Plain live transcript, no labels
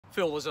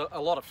Phil, there's a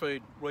lot of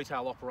food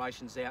retail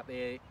operations out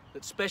there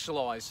that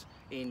specialise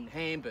in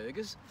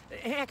hamburgers.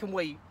 How can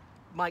we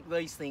make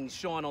these things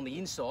shine on the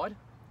inside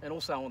and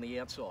also on the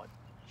outside?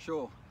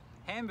 Sure.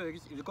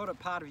 Hamburgers, if you've got a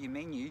part of your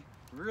menu,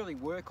 really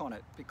work on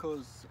it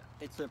because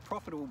it's a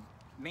profitable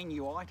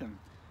menu item.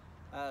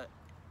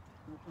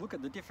 Look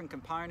at the different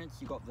components.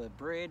 You've got the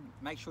bread,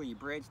 make sure your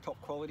bread's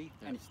top quality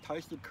and it's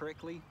toasted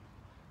correctly.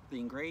 The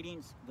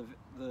ingredients,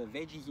 the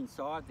veggies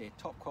inside, they're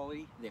top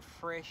quality, they're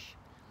fresh.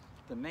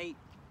 The meat,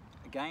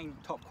 again,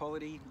 top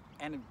quality.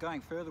 And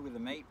going further with the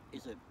meat,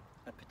 is it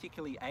a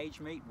particularly aged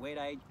meat, wet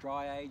aged,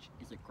 dry aged?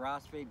 Is it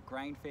grass fed,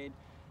 grain fed?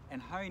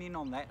 And hone in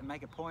on that and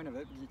make a point of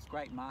it because it's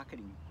great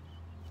marketing.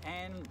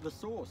 And the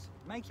sauce,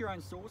 make your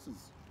own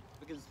sauces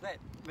because that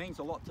means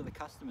a lot to the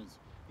customers.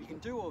 If you can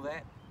do all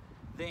that,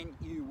 then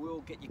you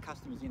will get your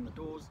customers in the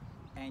doors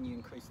and you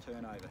increase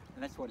turnover.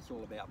 And that's what it's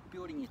all about,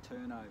 building your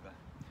turnover.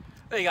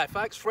 There you go,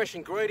 folks, fresh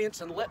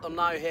ingredients, and let them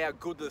know how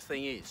good the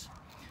thing is.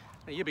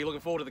 Now, you'd be looking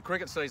forward to the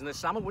cricket season this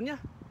summer, wouldn't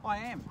you? I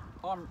am.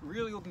 I'm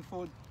really looking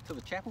forward to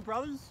the Chapel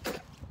Brothers.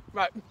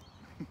 Right.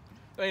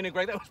 Ian and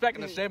Greg, that was back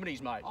in the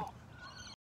 70s, mate. Oh.